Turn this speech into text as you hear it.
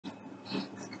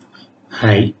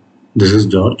Hi, this is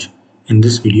George. In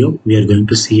this video, we are going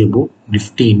to see about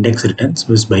Nifty index returns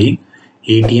with buying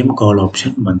ATM call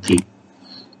option monthly.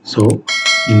 So,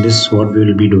 in this, what we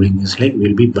will be doing is like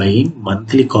we'll be buying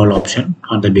monthly call option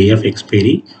on the day of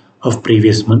expiry of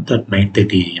previous month at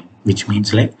 9:30 a.m. Which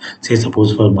means like, say,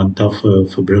 suppose for month of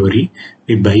February,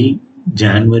 we buy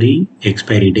January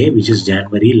expiry day, which is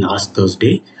January last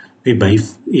Thursday. We buy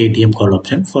ATM call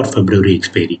option for February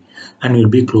expiry, and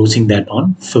we'll be closing that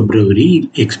on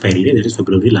February expiry day, that is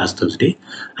February last Thursday,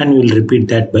 and we'll repeat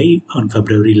that by on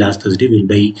February last Thursday we'll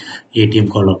buy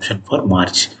ATM call option for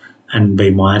March, and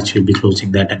by March we'll be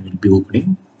closing that and we'll be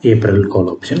opening April call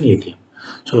option ATM.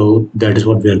 So that is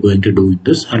what we are going to do in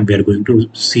this, and we are going to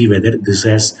see whether this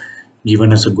has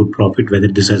given us a good profit, whether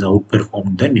this has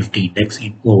outperformed the Nifty index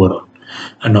in overall.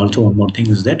 And also one more thing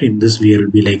is that in this we will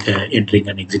be like entering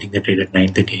and exiting the trade at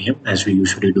 9:30 a.m. as we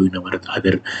usually do in our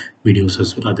other videos as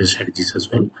well, other strategies as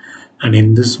well. And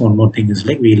in this, one more thing is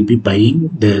like we will be buying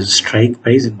the strike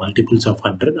price in multiples of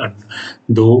 100, and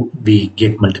though we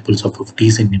get multiples of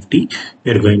 50s in Nifty,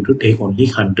 we are going to take only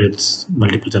hundreds,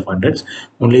 multiples of hundreds.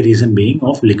 Only reason being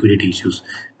of liquidity issues,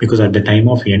 because at the time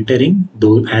of entering,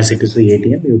 though as it is the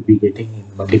ATM, you will be getting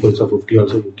in multiples of 50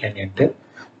 also you can enter.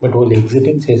 But while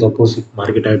exiting, say suppose if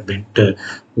market had went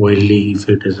wildly, if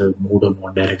it is a moved on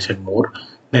one direction more,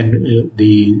 then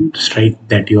the strike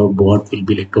that you have bought will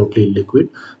be like totally liquid,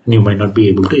 and you might not be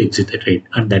able to exit the trade.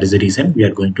 And that is the reason we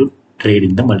are going to trade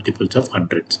in the multiples of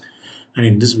hundreds. And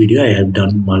in this video, I have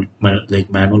done like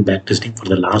manual backtesting for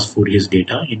the last 4 years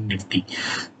data in Nifty,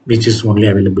 which is only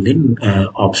available in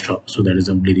Opstra. So that is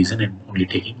the only reason I'm only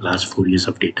taking last 4 years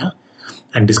of data.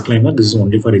 And disclaimer, this is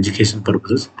only for education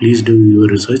purposes. Please do your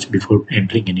research before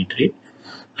entering any trade.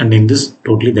 And in this,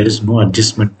 totally there is no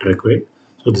adjustment required.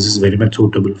 So this is very much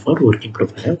suitable for working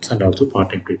professionals and also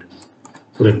part-time traders.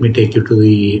 So let me take you to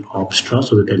the Opstra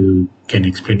so that I can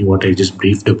explain you what I just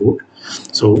briefed about.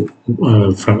 So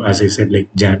from, as I said,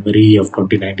 like January of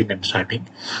 2019 I'm starting.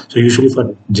 So usually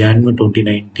for January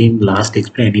 2019 last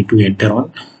expiry, I need to enter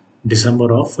on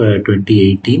December of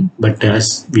 2018. But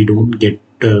as we don't get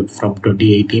from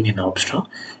 2018 in Opstra,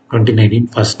 2019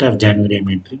 first of January I'm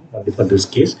entering only for this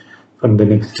case. From the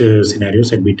next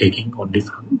scenarios, I'll be taking only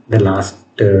from the last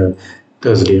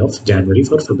Thursday of January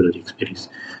for February expiries.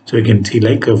 So you can see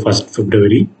like 1st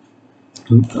February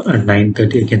at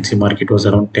 9:30, you can see market was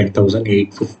around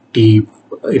 10,850.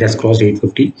 It has crossed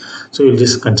 850. So we'll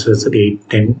just consider it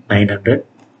 10,900.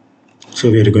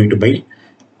 So we are going to buy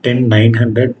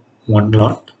 10,900 one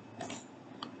lot.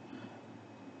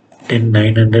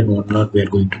 10,900 one lot we are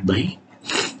going to buy.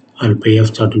 Our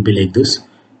payoff chart will be like this.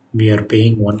 We are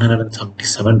paying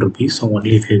 177 rupees. So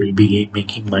only if you will be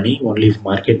making money, only if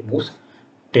market moves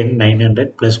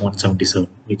 10,900 plus 177,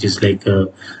 which is like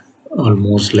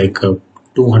almost like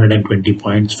 220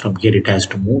 points from here it has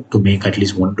to move to make at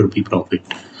least 1 rupee profit.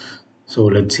 So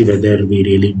let's see whether we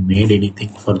really made anything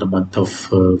for the month of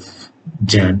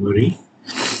January.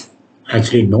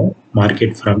 Actually, no.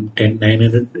 Market from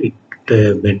 10,900 it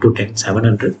went to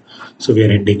 10,700. So we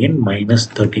are ending in minus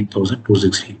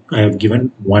 13,260. I have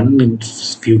given one in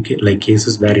few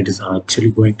cases where it is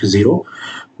actually going to zero,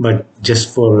 but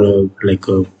just for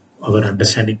our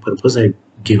understanding purpose, I've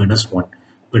given us one.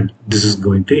 But this is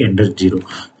going to end at zero.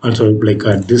 Also, like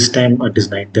at this time, it is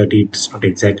 9:30. It's not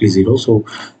exactly zero. So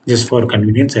just for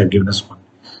convenience, I've given us one.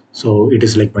 So it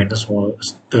is like minus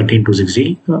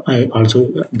 13,260. I also,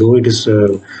 though it is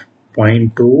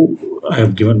 0.2, I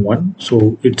have given one.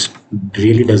 So it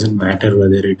really doesn't matter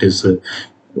whether it is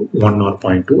 1 or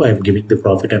 0.2. I am giving the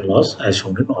profit and loss as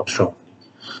shown in Opstra.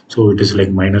 So it is like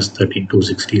minus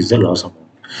 13,260 is the loss amount.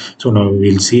 So now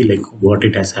we'll see like what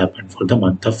it has happened for the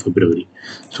month of February.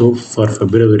 So for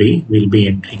February, we'll be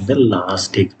entering the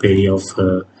last expiry of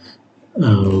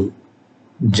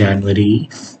January,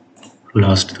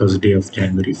 last Thursday of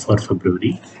January for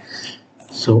February.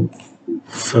 So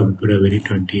February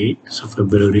 28. So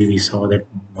February we saw that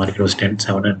market was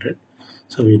 10,700.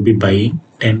 So we'll be buying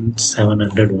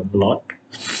 10,700 one lot,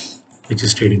 which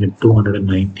is trading at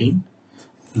 219.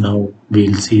 Now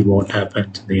we'll see what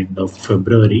happens at the end of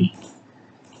February.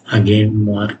 Again,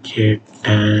 market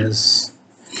has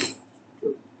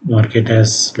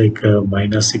like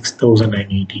minus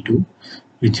 6,982,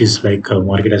 which is like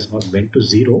market has not went to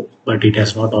zero, but it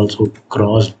has not also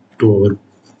crossed to our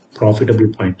profitable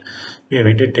point. We have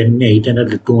entered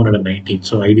 10,800 to 219.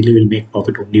 So ideally we'll make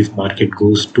profit only if market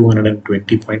goes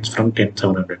 220 points from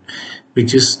 10,700,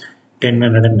 which is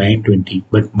 10,920.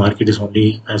 But market is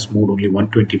has moved only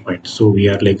 120 points. So we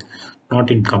are like not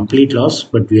in complete loss,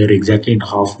 but we are exactly in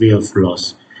halfway of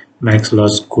loss. max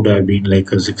loss could have been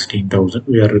like a 16,000.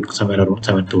 We are somewhere around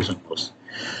 7,000 loss.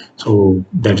 So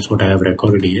that's what I have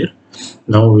recorded here.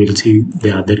 Now we'll see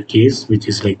the other case, which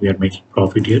is like we are making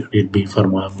profit here. It will be for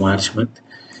March month.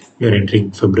 We are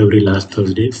entering February last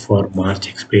Thursday for March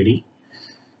expiry.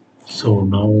 So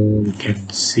now we can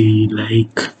see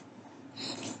like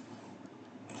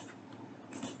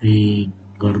we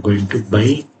are going to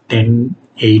buy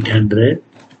 10,800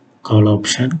 call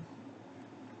option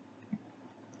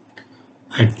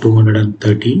at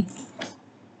 230.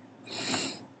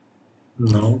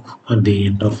 Now at the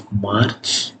end of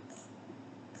March,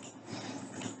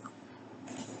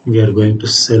 we are going to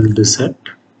sell this at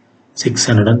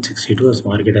 662 as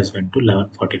market has went to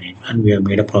 1149 and we have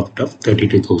made a profit of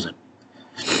 32,000.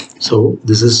 So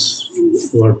this is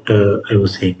what I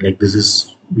was saying, like this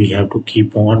is, we have to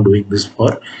keep on doing this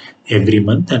for every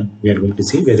month and we are going to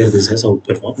see whether this has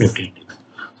outperformed Nifty index.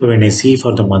 So when I see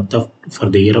for the month of, for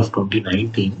the year of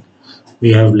 2019,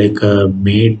 we have like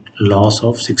made loss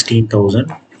of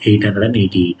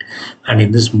 16,888 and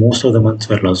in this most of the months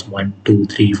were lost. 1 2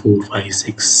 3 4 5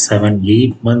 6 7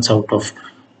 8 months out of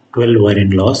 12 were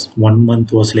in loss. 1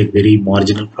 month was like very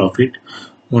marginal profit.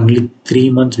 Only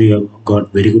 3 months we have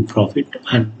got very good profit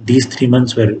and these 3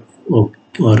 months were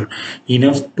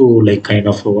enough to like kind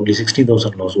of only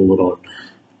 16,000 loss overall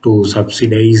to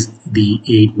subsidize the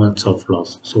 8 months of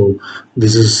loss. So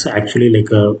this is actually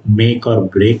like a make or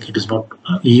break. It is not,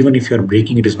 even if you are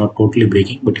breaking, it is not totally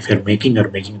breaking, but if you are making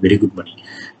very good money.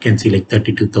 You can see like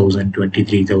 32,000,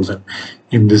 23,000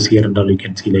 in this year and all. You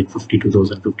can see like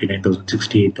 52,000, 59,000,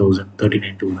 68,000,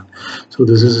 39,000. So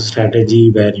this is a strategy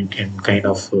where you can kind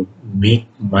of make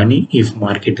money if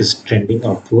market is trending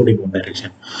upward in one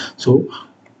direction. So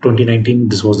 2019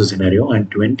 this was the scenario and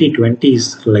 2020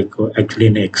 is like actually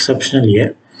an exceptional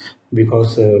year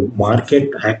because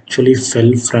market actually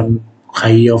fell from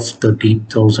high of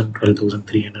 13,000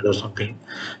 12,300 or something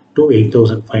to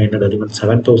 8,500 or even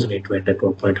 7,800 at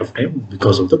one point of time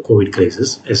because of the COVID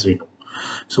crisis, as we know.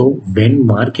 So when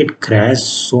market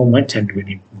crashed so much and when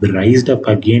it rised up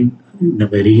again in a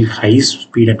very high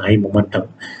speed and high momentum,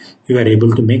 we were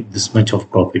able to make this much of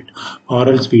profit, or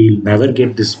else we'll never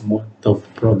get this much of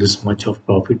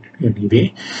profit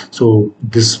anyway. So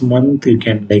this month you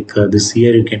can like this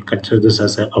year you can consider this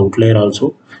as an outlier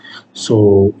also.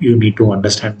 So you need to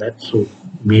understand that. So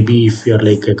maybe if you're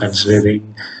like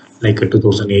considering like a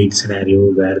 2008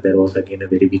 scenario where there was again a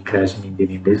very big crash in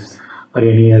Indian index or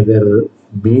any other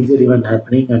major event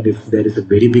happening, and if there is a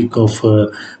very big of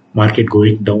market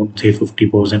going down say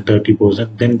 50%,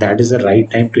 30%, then that is the right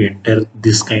time to enter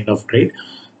this kind of trade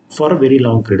for a very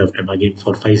long period of time, again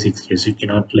for 5-6 years. You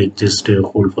cannot like just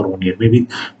hold for 1 year. Maybe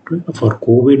for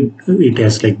COVID it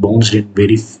has like bounced in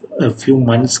very a few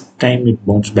months time, it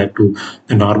bounced back to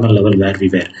the normal level where we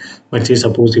were. But say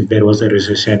suppose if there was a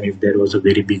recession, if there was a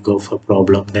very big of a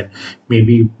problem, then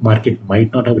maybe market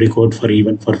might not have recovered for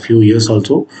even for few years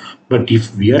also. But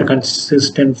if we are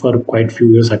consistent for quite few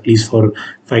years, at least for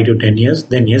 5 to 10 years,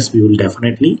 then yes, we will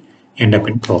definitely end up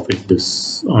in profit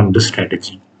this on this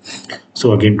strategy.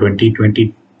 So again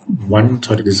 2021,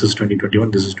 sorry, this is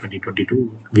 2021, this is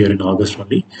 2022, we are in August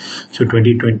only. So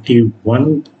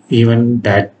 2021, even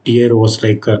that year was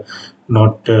like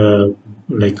not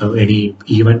like any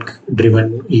event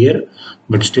driven year,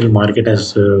 but still market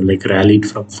has like rallied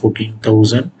from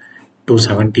 14,000 to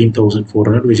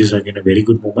 17,400, which is again a very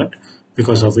good moment,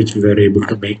 because of which we were able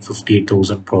to make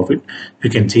 58,000 profit. You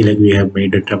can see like we have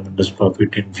made a tremendous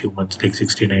profit in few months, like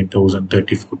 69,000,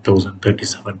 34,000,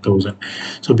 37,000.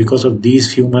 So because of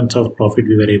these few months of profit,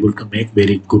 we were able to make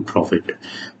very good profit.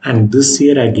 And this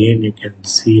year again, you can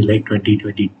see like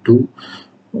 2022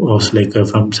 was like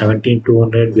from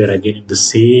 17,200, we are again in the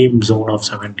same zone of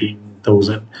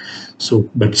 17,000. So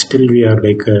but still we are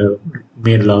like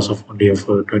made loss of only of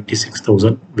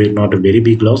 26,000. We're not a very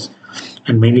big loss,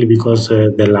 and mainly because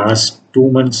the last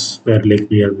 2 months were like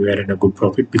we were in a good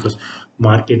profit, because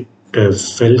market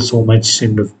fell so much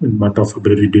in the month of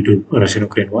February due to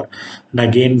Russian-Ukraine war, and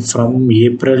again from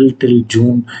April till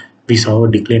June we saw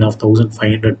a decline of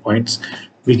 1,500 points,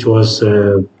 which was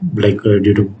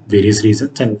due to various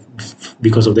reasons, and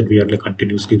because of that we are like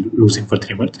continuously losing for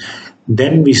 3 months.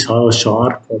 Then we saw a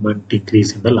sharp moment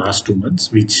increase in the last 2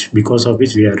 months, which because of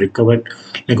which we have recovered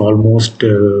like almost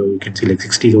you can see like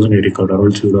 60,000 we recovered, or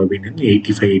else we would have been in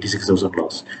 86,000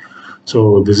 loss.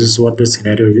 So this is what the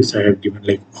scenario is. I have given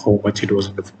like how much it was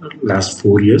in the last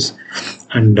 4 years,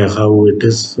 and how it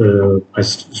is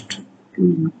as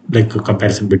like a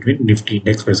comparison between Nifty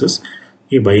index versus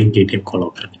a buying ATM call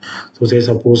option. So say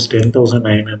suppose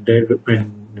 10,900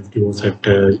 when Nifty was at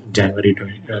January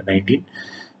 2019,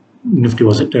 Nifty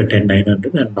was at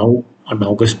 10,900, and now on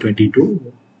August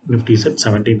 22, Nifty is at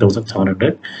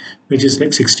 17,700, which is like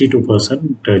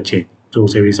 62% change. So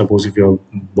say we suppose if you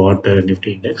have bought the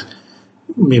Nifty index,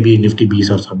 maybe Nifty Bs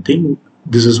or something,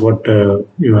 this is what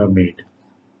you have made.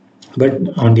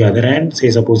 But on the other hand, say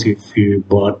suppose if you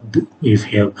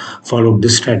have followed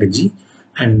this strategy,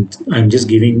 and I'm just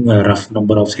giving a rough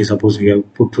number of, say suppose we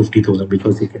have put 50,000,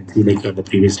 because you can see like on the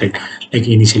previous slide, like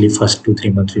initially first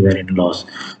 2-3 months we were in loss.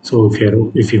 So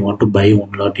if you want to buy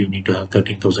one lot, you need to have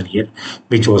 13,000 here,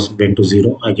 which went to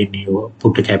zero. Again, you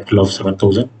put a capital of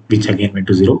 7,000, which again went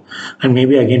to zero, and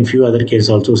maybe again few other cases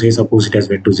also. Say suppose it has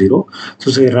went to zero.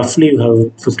 So say roughly you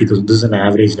have 50,000. This is an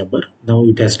average number. Now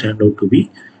it has turned out to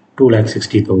be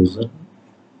 2,60,000,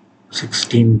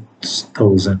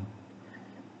 16,000.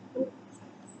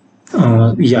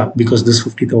 Yeah, because this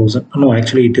 50,000. No,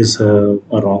 actually, it is a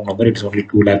wrong number. It is only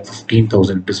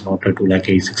 2,15,000. It is not a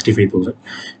 2,65,000,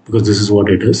 because this is what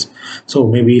it is. So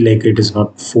maybe like it is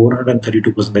not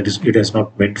 432%. That is, it has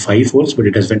not went 5 folds, but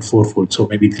it has went 4 folds. So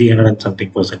maybe 300 and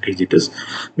something percentage it is,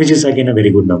 which is again a very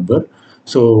good number.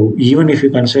 So even if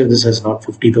you consider this as not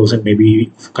 50,000,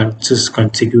 maybe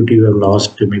consecutive you have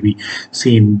lost. Maybe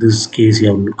see in this case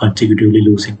you are consecutively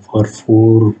losing for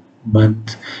 4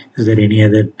 months. Is there any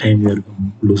other time you are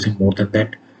losing more than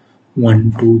that?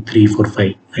 1, 2, 3, 4,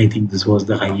 5. I think this was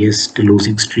the highest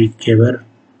losing streak ever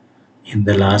in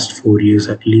the last 4 years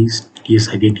at least. Yes,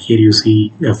 again here you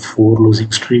see a 4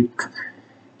 losing streak.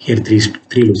 Here three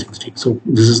losing streaks. So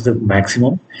this is the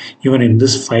maximum. Even in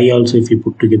this 5 also, if you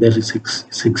put together 6,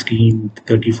 16,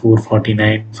 34,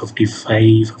 49,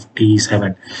 55,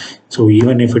 57. So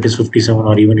even if it is 57,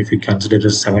 or even if you consider it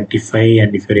as 75,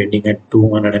 and if you're ending at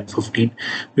 215,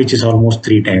 which is almost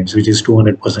 3 times, which is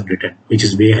 200% return, which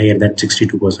is way higher than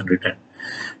 62% return.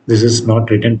 This is not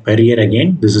return per year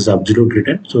again. This is absolute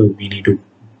return. So we need to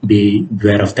be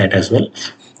aware of that as well.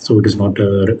 So it is not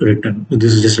a return.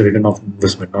 This is just a return of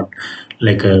investment, not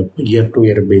like a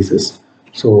year-to-year basis.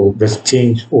 So this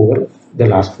change over the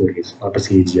last 4 years, not a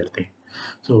CAGR thing.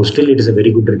 So still, it is a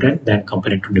very good return than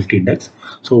comparing to Nifty index.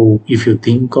 So if you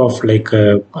think of like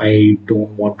I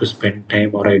don't want to spend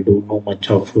time, or I don't know much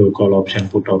of call option,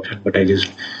 put option, but I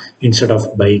just, instead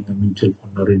of buying a mutual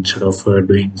fund, or instead of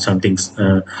doing something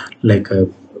like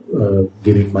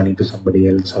giving money to somebody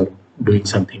else, or doing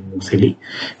something silly,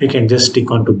 you can just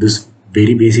stick on to this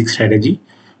very basic strategy.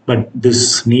 But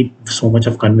this need so much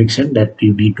of conviction that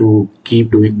you need to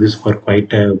keep doing this for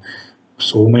quite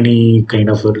so many kind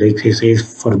of, like say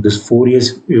for this 4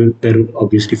 years, there are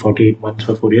obviously 48 months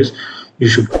for 4 years. You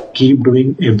should keep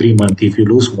doing every month. If you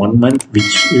lose 1 month,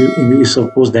 which you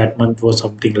suppose that month was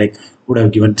something like would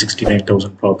have given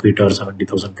 69,000 profit or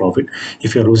 70,000 profit,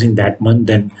 if you're losing that month,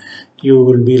 then you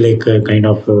will be like kind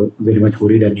of very much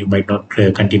worried, and you might not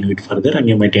continue it further, and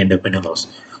you might end up in a loss.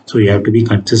 So you have to be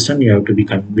consistent, you have to be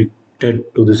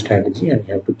convicted to the strategy, and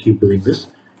you have to keep doing this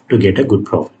to get a good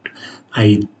profit.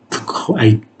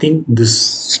 I think this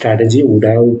strategy would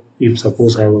have, if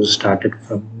suppose I was started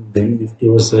from then, if it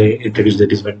was introduced,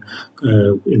 that is when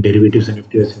derivatives and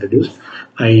Nifty was introduced,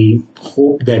 I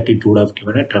hope that it would have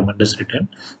given a tremendous return.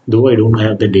 Though I don't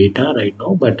have the data right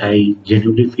now, but I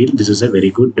genuinely feel this is a very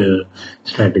good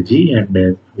strategy,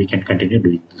 and we can continue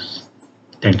doing this.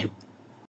 Thank you.